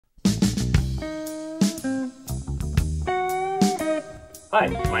Hi,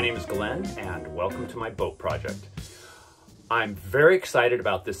 my name is Glenn and welcome to my boat project. I'm very excited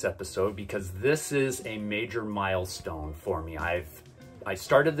about this episode because this is a major milestone for me. I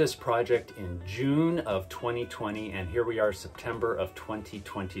started this project in June of 2020 and here we are September of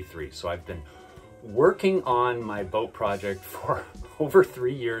 2023. So I've been working on my boat project for over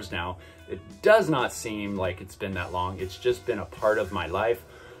 3 years now. It does not seem like it's been that long. It's just been a part of my life.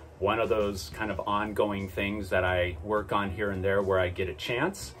 One of those kind of ongoing things that I work on here and there where I get a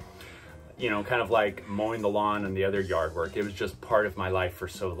chance, you know, kind of like mowing the lawn and the other yard work. It was just part of my life for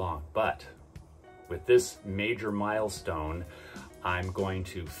so long. But with this major milestone, I'm going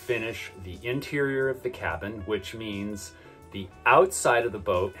to finish the interior of the cabin, which means the outside of the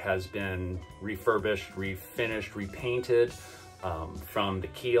boat has been refurbished, refinished, repainted from the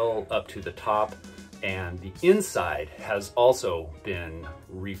keel up to the top. And the inside has also been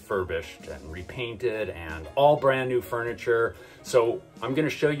refurbished and repainted and all brand new furniture. So I'm going to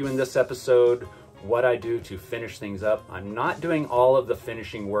show you in this episode what I do to finish things up. I'm not doing all of the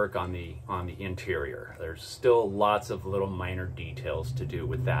finishing work on the interior. There's still lots of little minor details to do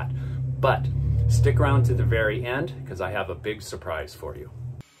with that. But stick around to the very end because I have a big surprise for you.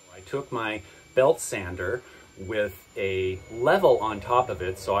 I took my belt sander with a level on top of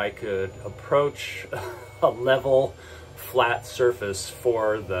it so I could approach a level flat surface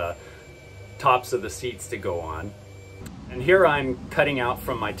for the tops of the seats to go on. And here I'm cutting out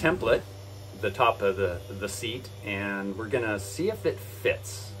from my template the top of the seat and we're gonna see if it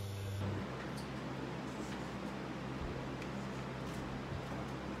fits.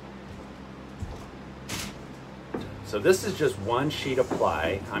 So this is just one sheet of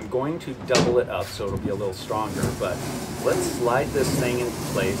ply. I'm going to double it up so it'll be a little stronger, but let's slide this thing into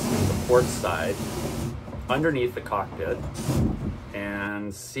place on the port side underneath the cockpit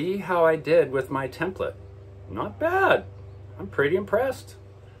and see how I did with my template. Not bad. I'm pretty impressed.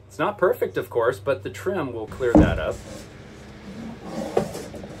 It's not perfect, of course, but the trim will clear that up.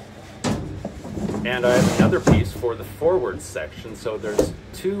 And I have another piece for the forward section, so there's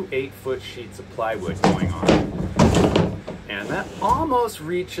two 8-foot sheets of plywood going on. And that almost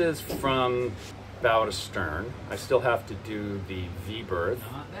reaches from bow to stern. I still have to do the V-berth.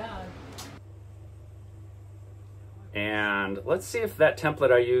 Not bad. And let's see if that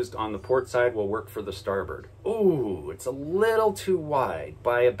template I used on the port side will work for the starboard. Ooh, it's a little too wide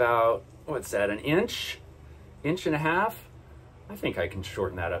by about, what's that, an inch? Inch and a half? I think I can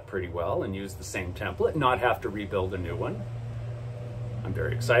shorten that up pretty well and use the same template, not have to rebuild a new one. I'm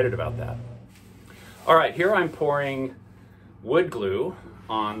very excited about that. All right, here I'm pouring wood glue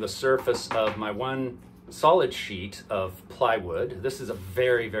on the surface of my one solid sheet of plywood. This is a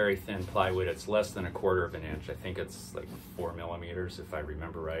very, very thin plywood. It's less than 1/4 of an inch. I think it's like 4 millimeters if I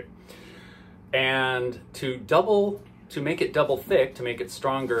remember right. And to make it double thick, to make it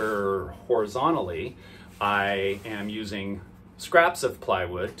stronger horizontally, I am using scraps of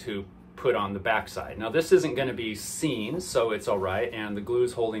plywood to put on the backside. Now this isn't going to be seen, so it's all right, and the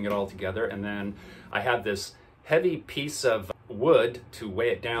glue's holding it all together, and then I have this heavy piece of wood to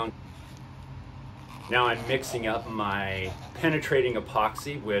weigh it down. Now I'm mixing up my penetrating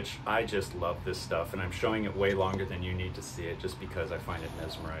epoxy, which I just love this stuff, and I'm showing it way longer than you need to see it just because I find it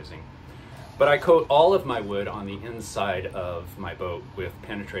mesmerizing. But I coat all of my wood on the inside of my boat with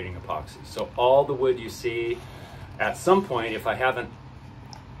penetrating epoxy. So all the wood you see, at some point, if I haven't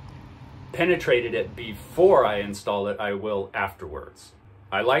penetrated it before I install it, I will afterwards.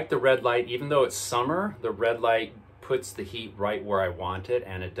 I like the red light. Even though it's summer, the red light puts the heat right where I want it,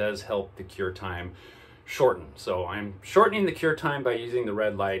 and it does help the cure time shorten. So I'm shortening the cure time by using the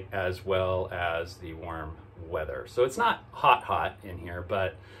red light as well as the warm weather. So it's not hot in here,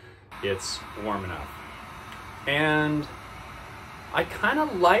 but it's warm enough. And I kind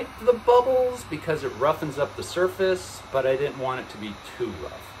of like the bubbles because it roughens up the surface, but I didn't want it to be too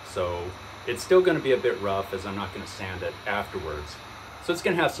rough. So it's still going to be a bit rough as I'm not going to sand it afterwards. So it's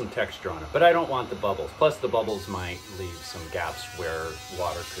going to have some texture on it, but I don't want the bubbles. Plus the bubbles might leave some gaps where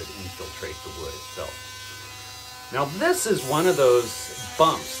water could infiltrate the wood itself. Now this is one of those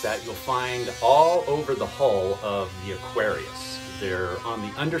bumps that you'll find all over the hull of the Aquarius. They're on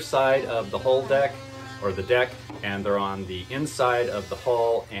the underside of the hull deck, or the deck, and they're on the inside of the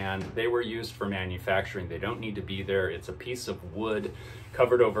hull, and they were used for manufacturing. They don't need to be there. It's a piece of wood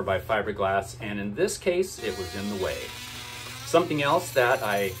covered over by fiberglass, and in this case, it was in the way. Something else that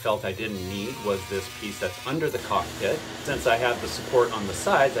I felt I didn't need was this piece that's under the cockpit. Since I have the support on the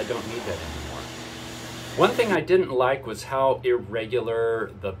sides, I don't need that anymore. One thing I didn't like was how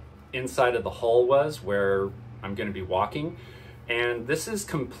irregular the inside of the hull was where I'm going to be walking. And this is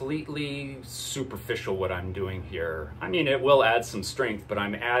completely superficial what I'm doing here. I mean, it will add some strength, but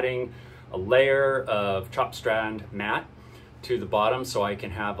I'm adding a layer of chop strand mat to the bottom so I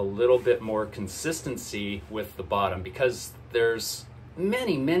can have a little bit more consistency with the bottom, because there's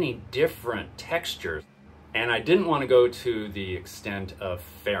many different textures. And I didn't want to go to the extent of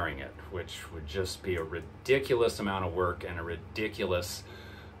fairing it, which would just be a ridiculous amount of work and a ridiculous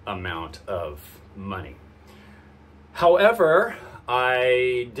amount of money. However,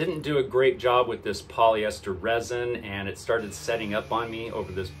 I didn't do a great job with this polyester resin, and it started setting up on me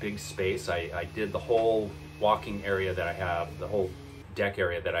over this big space. I did the whole walking area that I have, the whole deck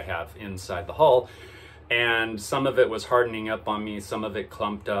area that I have inside the hull, and some of it was hardening up on me, some of it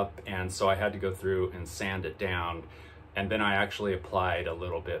clumped up, and so I had to go through and sand it down. And then I actually applied a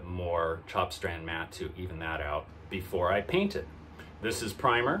little bit more chop strand mat to even that out before I painted. This is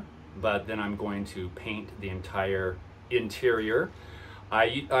primer, but then I'm going to paint the entire interior.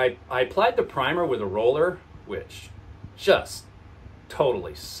 I applied the primer with a roller, which just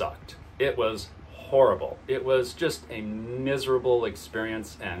totally sucked. It was horrible. It was just a miserable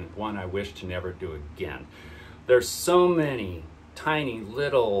experience, and one I wish to never do again. There's so many tiny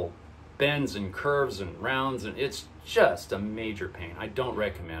little bends and curves and rounds, and it's just a major pain. I don't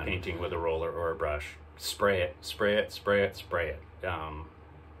recommend painting with a roller or a brush. Spray it, spray it, spray it, spray it.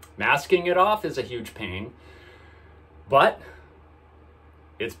 Masking it off is a huge pain, but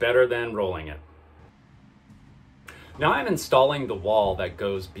it's better than rolling it. Now I'm installing the wall that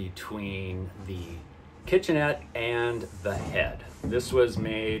goes between the kitchenette and the head. This was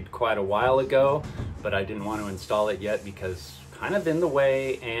made quite a while ago, but I didn't want to install it yet because kind of in the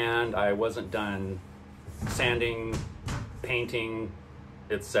way, and I wasn't done sanding, painting,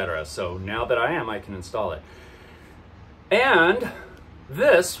 etc. So now that I am, I can install it. And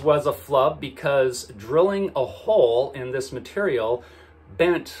this was a flub because drilling a hole in this material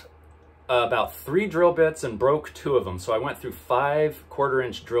bent about 3 drill bits and broke 2 of them. So I went through 5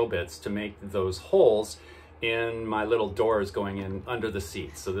 1/4-inch drill bits to make those holes in my little doors going in under the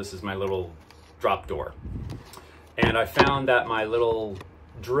seats. So this is my little drop door. And I found that my little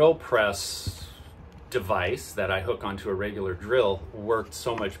drill press device that I hook onto a regular drill worked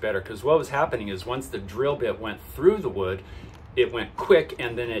so much better, because what was happening is once the drill bit went through the wood, it went quick,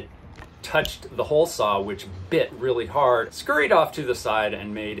 and then it touched the hole saw, which bit really hard, scurried off to the side,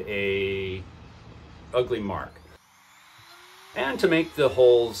 and made a ugly mark. And to make the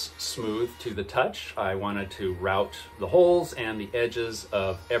holes smooth to the touch, I wanted to route the holes and the edges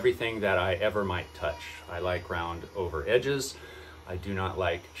of everything that I ever might touch. I like round over edges. I do not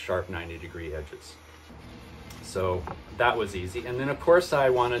like sharp 90-degree edges. So that was easy. And then of course I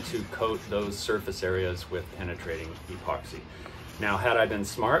wanted to coat those surface areas with penetrating epoxy. Now, had I been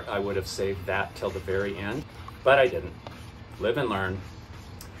smart, I would have saved that till the very end, but I didn't. Live and learn.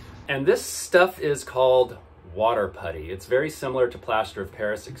 And this stuff is called water putty. It's very similar to plaster of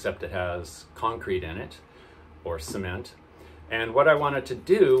Paris, except it has concrete in it, or cement. And what I wanted to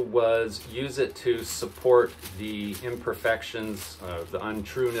do was use it to support the imperfections, the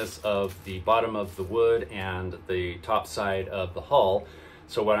untrueness of the bottom of the wood and the top side of the hull.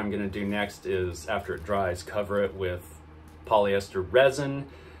 So what I'm going to do next is, after it dries, cover it with polyester resin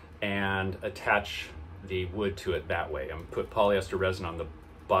and attach the wood to it that way. I'm going to put polyester resin on the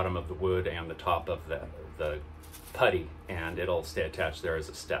bottom of the wood and the top of the putty, and it'll stay attached there as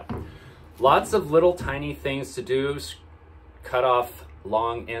a step. Lots of little tiny things to do. Cut off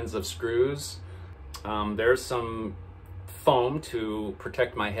long ends of screws. There's some foam to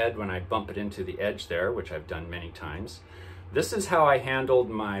protect my head when I bump it into the edge there, which I've done many times. This is how I handled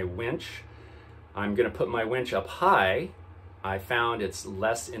my winch. I'm going to put my winch up high. I found it's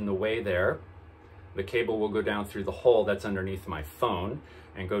less in the way there. The cable will go down through the hole that's underneath my phone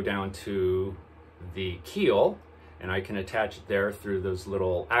and go down to the keel, and I can attach it there through those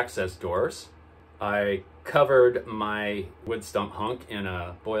little access doors. I covered my wood stump hunk in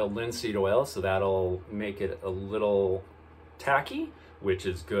a boiled linseed oil, so that'll make it a little tacky, which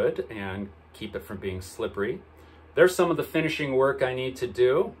is good, and keep it from being slippery. There's some of the finishing work I need to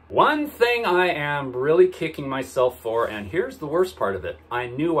do. One thing I am really kicking myself for, and here's the worst part of it, I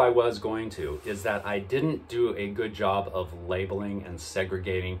knew I was going to, is that I didn't do a good job of labeling and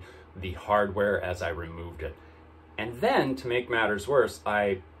segregating the hardware as I removed it. And then, to make matters worse,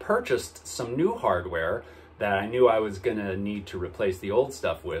 I purchased some new hardware that I knew I was gonna need to replace the old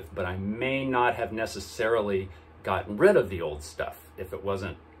stuff with, but I may not have necessarily gotten rid of the old stuff if it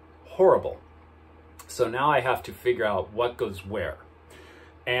wasn't horrible. So now I have to figure out what goes where.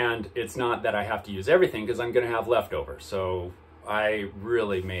 And it's not that I have to use everything, because I'm gonna have leftovers. So I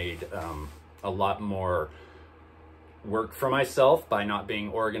really made a lot more worked for myself by not being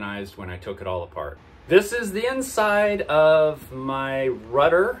organized when I took it all apart. This is the inside of my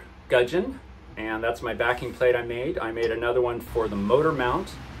rudder gudgeon, and that's my backing plate I made. I made another one for the motor mount,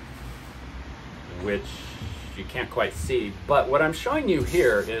 which you can't quite see, but what I'm showing you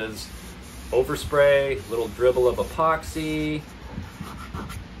here is overspray, little dribble of epoxy.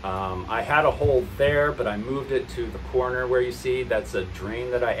 I had a hole there, but I moved it to the corner where you see that's a drain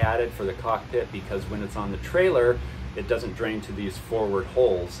that I added for the cockpit, because when it's on the trailer, it doesn't drain to these forward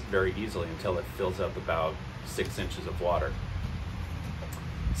holes very easily until it fills up about 6 inches of water.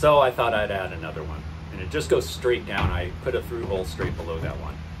 So I thought I'd add another one, and it just goes straight down. I put a through hole straight below that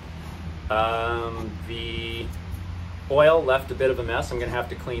one. The oil left a bit of a mess I'm gonna have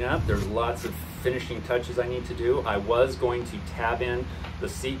to clean up. There's lots of finishing touches I need to do. I was going to tab in the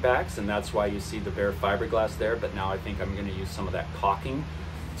seat backs, and that's why you see the bare fiberglass there, but now I think I'm gonna use some of that caulking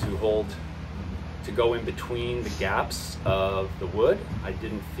to go in between the gaps of the wood. I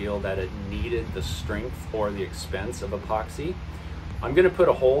didn't feel that it needed the strength or the expense of epoxy. I'm gonna put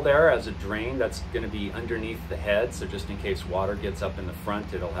a hole there as a drain that's gonna be underneath the head, so just in case water gets up in the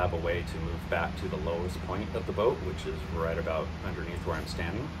front, it'll have a way to move back to the lowest point of the boat, which is right about underneath where I'm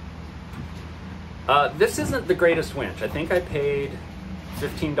standing. This isn't the greatest winch. I think I paid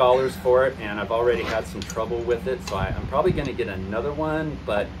 $15 for it, and I've already had some trouble with it, so I'm probably gonna get another one,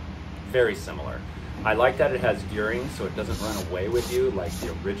 but very similar. I like that it has gearing, so it doesn't run away with you like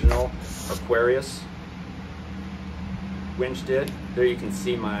the original Aquarius winch did. There you can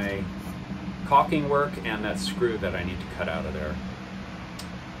see my caulking work and that screw that I need to cut out of there.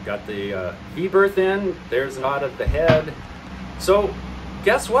 Got the V-berth in, there's a knot of the head. So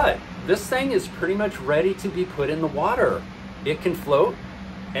guess what? This thing is pretty much ready to be put in the water. It can float,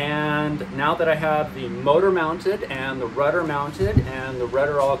 and now that I have the motor mounted and the rudder mounted and the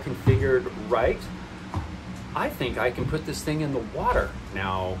rudder all configured right, I think I can put this thing in the water.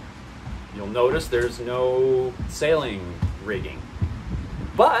 Now, you'll notice there's no sailing rigging,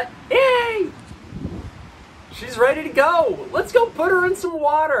 but hey, she's ready to go. Let's go put her in some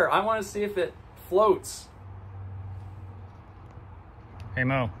water. I want to see if it floats. Hey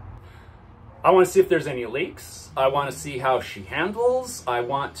Mo. I want to see if there's any leaks. I want to see how she handles. I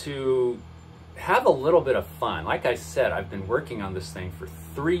want to have a little bit of fun. Like I said, I've been working on this thing for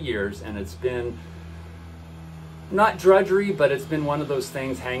 3 years, and it's been not drudgery, but it's been one of those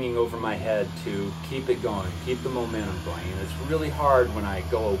things hanging over my head to keep it going, keep the momentum going. And it's really hard when I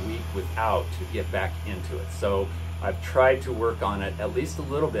go a week without to get back into it. So I've tried to work on it at least a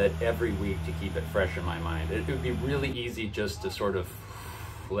little bit every week to keep it fresh in my mind. It would be really easy just to sort of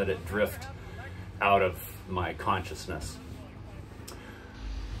let it drift out of my consciousness.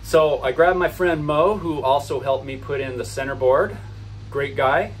 So I grabbed my friend Mo, who also helped me put in the centerboard. Great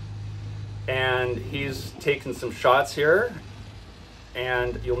guy. And he's taken some shots here,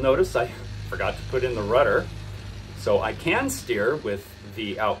 and you'll notice I forgot to put in the rudder. So I can steer with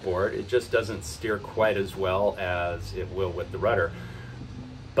the outboard. It just doesn't steer quite as well as it will with the rudder.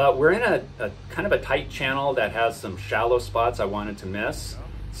 But we're in a kind of a tight channel that has some shallow spots I wanted to miss.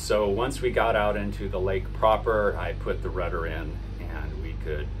 So once we got out into the lake proper, I put the rudder in and we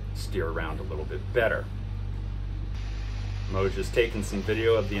could steer around a little bit better. Mo's just taking some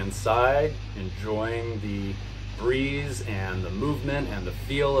video of the inside, enjoying the breeze and the movement and the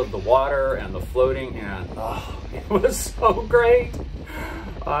feel of the water and the floating, and oh, it was so great.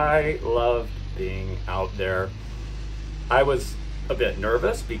 I loved being out there. I was a bit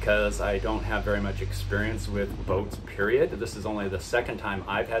nervous because I don't have very much experience with boats, period. This is only the second time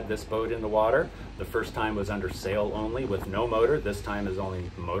I've had this boat in the water. The first time was under sail only with no motor. This time is only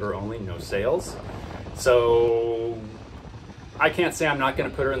motor only, no sails. So I can't say I'm not going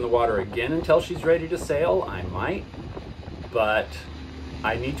to put her in the water again until she's ready to sail. I might, but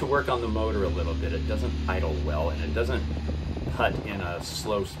I need to work on the motor a little bit. It doesn't idle well, and it doesn't putt in a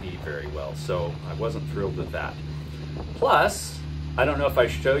slow speed very well, so I wasn't thrilled with that. Plus, I don't know if I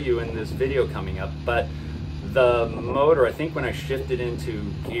show you in this video coming up, but the motor, I think when I shifted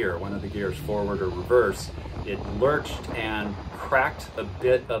into gear, one of the gears forward or reverse, it lurched and cracked a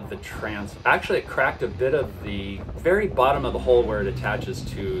bit of the actually it cracked a bit of the very bottom of the hole where it attaches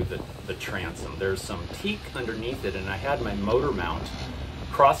to the transom. There's some teak underneath it, and I had my motor mount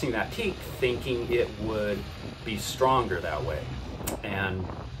crossing that teak thinking it would be stronger that way. And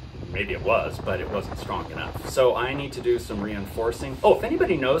maybe it was, but it wasn't strong enough. So I need to do some reinforcing. Oh, if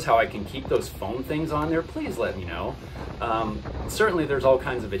anybody knows how I can keep those foam things on there, please let me know. Certainly there's all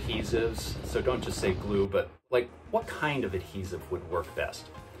kinds of adhesives, so don't just say glue, but like what kind of adhesive would work best?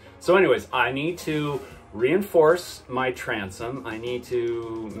 So anyways, I need to reinforce my transom. I need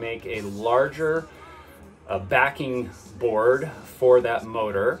to make a larger backing board for that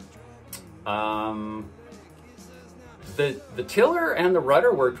motor. The tiller and the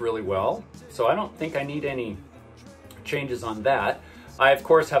rudder worked really well, so I don't think I need any changes on that. I, of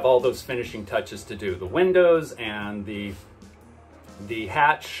course, have all those finishing touches to do. The windows and the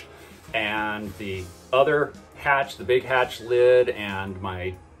hatch and the other hatch, the big hatch lid, and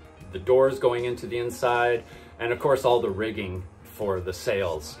the doors going into the inside, and of course all the rigging for the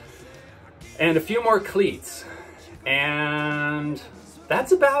sails. And a few more cleats. And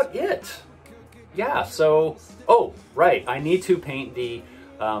that's about it. Yeah, so, oh, right, I need to paint the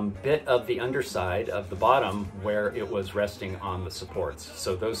bit of the underside of the bottom where it was resting on the supports.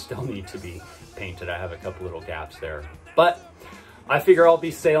 So those still need to be painted. I have a couple little gaps there. But I figure I'll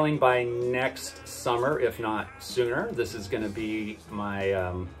be sailing by next summer, if not sooner. This is gonna be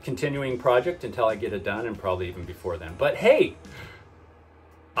my continuing project until I get it done, and probably even before then. But hey,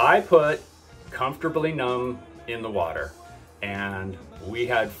 I put Comfortably Numb in the water, and we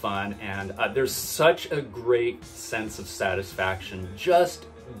had fun, and there's such a great sense of satisfaction just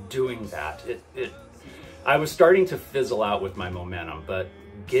doing that. I was starting to fizzle out with my momentum, but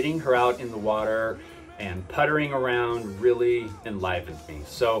getting her out in the water and puttering around really enlivened me.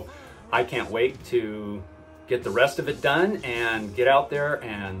 So I can't wait to get the rest of it done and get out there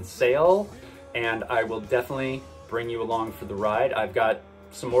and sail, and I will definitely bring you along for the ride. I've got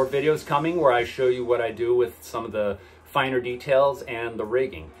some more videos coming where I show you what I do with some of the finer details and the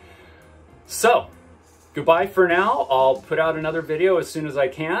rigging. So, goodbye for now. I'll put out another video as soon as I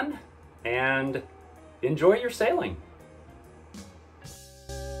can, and enjoy your sailing.